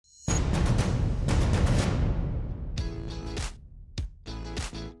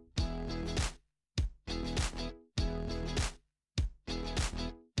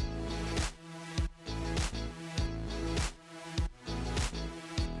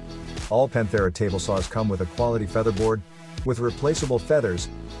All Panthera table saws come with a quality featherboard, with replaceable feathers,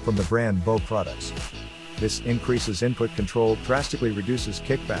 from the brand Bow products. This increases input control, drastically reduces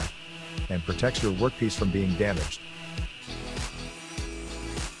kickback, and protects your workpiece from being damaged.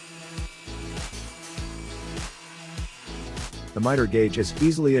 The mitre gauge is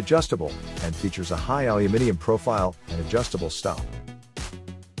easily adjustable, and features a high aluminium profile and adjustable stop.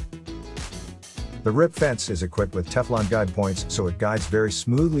 The rip fence is equipped with Teflon guide points so it guides very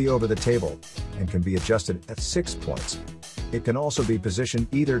smoothly over the table, and can be adjusted at 6 points. It can also be positioned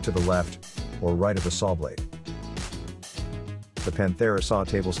either to the left or right of the saw blade. The Panthera saw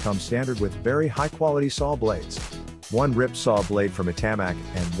tables come standard with very high quality saw blades. One rip saw blade from Itamac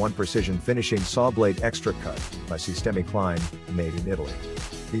and one precision finishing saw blade extra cut by Sistemi Klein, made in Italy.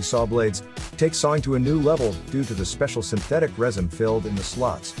 These saw blades take sawing to a new level due to the special synthetic resin filled in the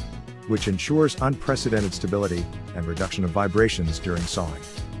slots, which ensures unprecedented stability and reduction of vibrations during sawing.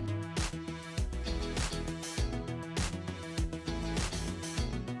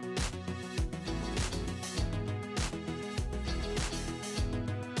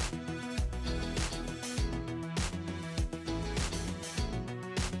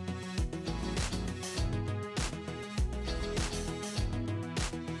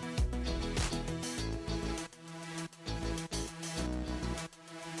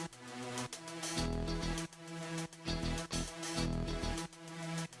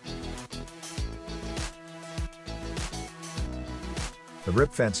 The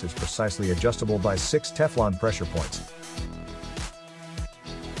rip fence is precisely adjustable by 6 Teflon pressure points.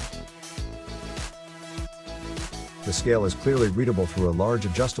 The scale is clearly readable through a large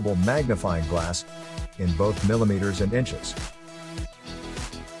adjustable magnifying glass, in both millimeters and inches.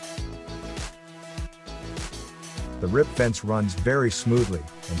 The rip fence runs very smoothly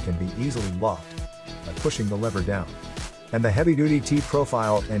and can be easily locked by pushing the lever down. And the heavy-duty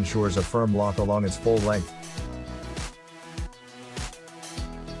T-profile ensures a firm lock along its full length.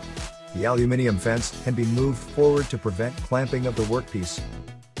 The aluminium fence can be moved forward to prevent clamping of the workpiece.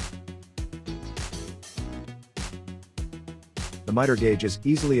 The mitre gauge is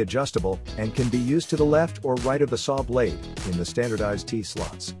easily adjustable and can be used to the left or right of the saw blade in the standardized T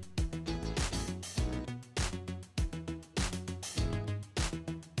slots.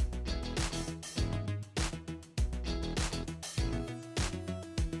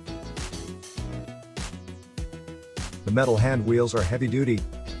 The metal hand wheels are heavy-duty,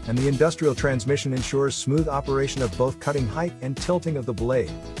 and the industrial transmission ensures smooth operation of both cutting height and tilting of the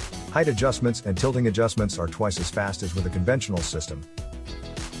blade. Height adjustments and tilting adjustments are twice as fast as with a conventional system.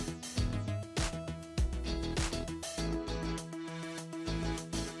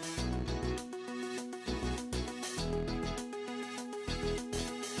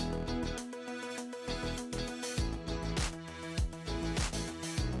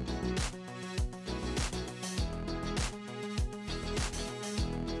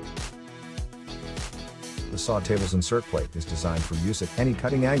 The saw table's insert plate is designed for use at any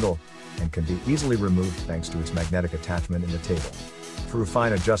cutting angle, and can be easily removed thanks to its magnetic attachment in the table. Through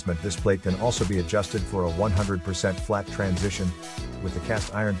fine adjustment, this plate can also be adjusted for a 100% flat transition with the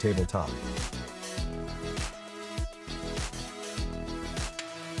cast iron tabletop.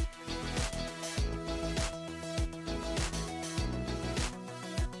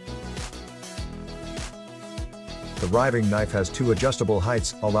 The riving knife has 2 adjustable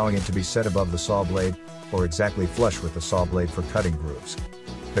heights, allowing it to be set above the saw blade, or exactly flush with the saw blade for cutting grooves.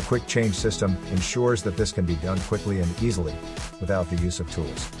 The quick change system ensures that this can be done quickly and easily, without the use of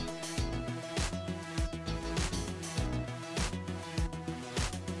tools.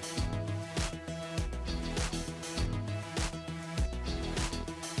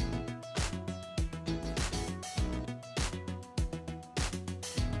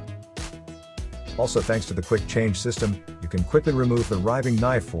 Also, thanks to the quick change system, you can quickly remove the riving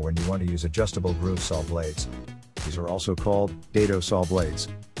knife for when you want to use adjustable groove saw blades. These are also called dado saw blades.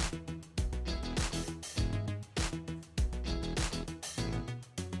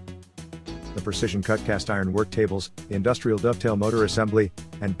 The precision cut cast iron work tables, industrial dovetail motor assembly,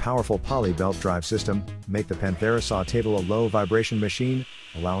 and powerful poly belt drive system make the Panthera saw table a low vibration machine,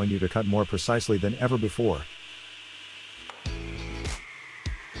 allowing you to cut more precisely than ever before.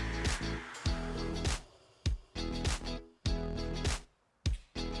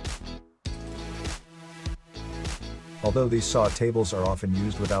 Although these saw tables are often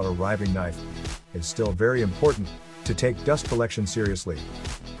used without a riving knife, it's still very important to take dust collection seriously.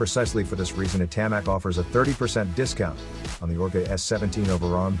 Precisely for this reason, Itamac offers a 30% discount on the Orga S17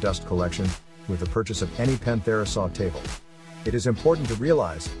 overarm dust collection with the purchase of any Panthera saw table. It is important to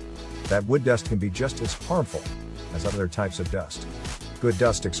realize that wood dust can be just as harmful as other types of dust. Good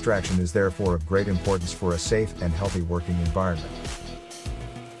dust extraction is therefore of great importance for a safe and healthy working environment.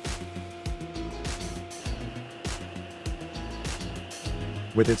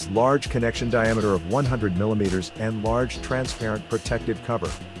 With its large connection diameter of 100 mm and large transparent protective cover,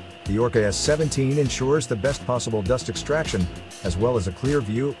 the Orca S17 ensures the best possible dust extraction, as well as a clear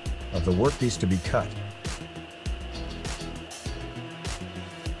view of the workpiece to be cut.